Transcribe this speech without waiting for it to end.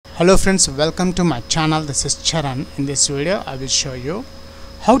Hello friends, welcome to my channel. This is Charan. In this video I will show you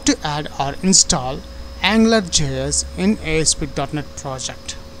how to add or install Angularjs in ASP.NET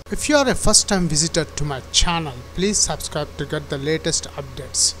project. If you are a first time visitor to my channel, please subscribe to get the latest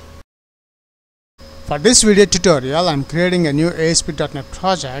updates. For this video tutorial I am creating a new ASP.NET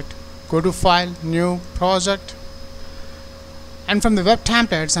project. Go to File, New, Project, and from the web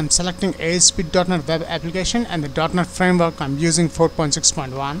templates I'm selecting ASP.NET Web Application and the .NET Framework. I'm using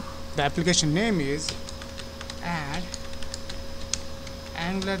 4.6.1. The application name is Add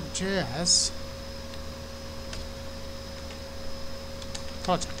Angularjs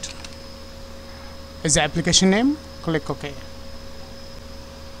Project. Is the application name? Click OK.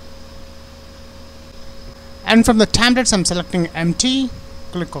 And from the templates I'm selecting empty.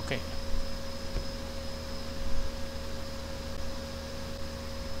 Click OK.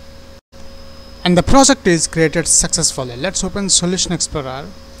 And the project is created successfully. Let's open Solution Explorer.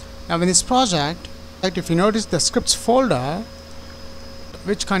 Now in this project, if you notice the scripts folder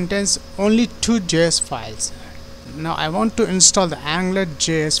which contains only two JS files. Now I want to install the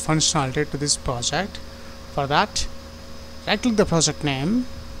Angularjs functionality to this project. For that, right click the project name,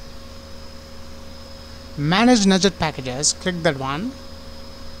 manage nudged packages, click that one,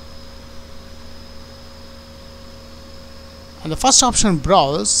 and the first option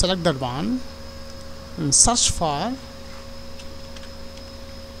browse, select that one and search for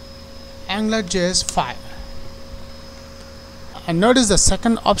Angularjs file. And notice the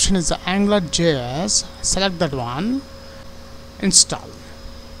second option is the Angularjs. Select that one, install.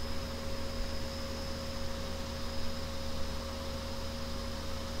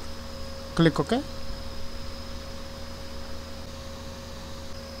 Click OK.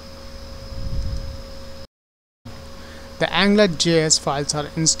 The Angularjs files are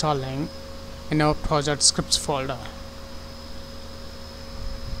installing in our project scripts folder.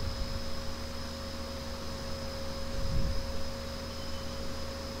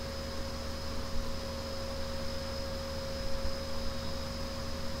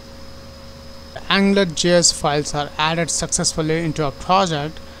 The Angularjs files are added successfully into our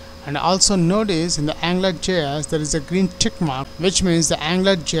project, and also notice in the Angularjs there is a green tick mark, which means the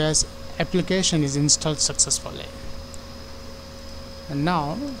Angularjs application is installed successfully. And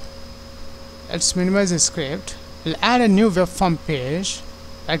now let's minimize the script. We'll add a new web form page.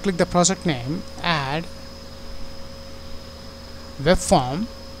 Right click the project name, add web form.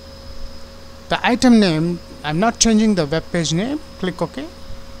 The item name, I'm not changing the web page name. Click OK.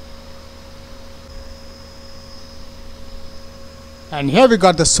 And here we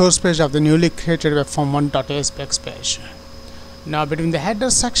got the source page of the newly created web form 1.aspx page. Now between the header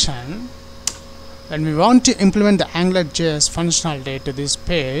section, when we want to implement the Angularjs functionality to this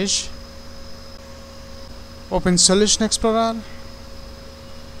page, open Solution Explorer,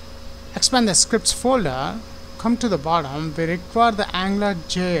 expand the scripts folder, come to the bottom. We require the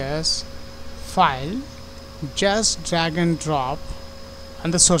Angularjs file. Just drag and drop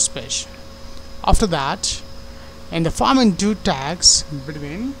on the source page. After that, in the form and do tags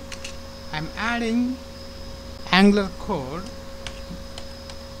between, I'm adding Angular code.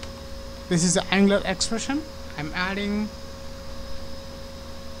 This is the Angular expression. I'm adding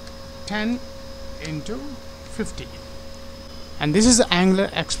 10 into 50. And this is the Angular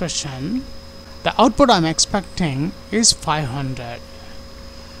expression. The output I'm expecting is 500.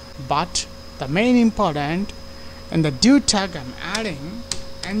 But the main important, in the do tag I'm adding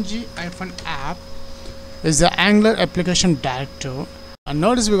ng-app is the Angular application directory. And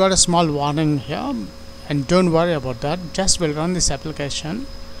notice we got a small warning here, and don't worry about that. Just will run this application.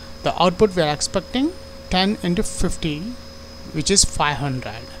 The output we are expecting 10 into 50, which is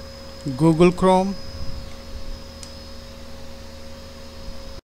 500. Google Chrome,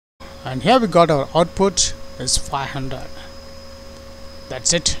 and here we got our output is 500.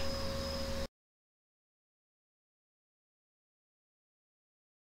 That's it.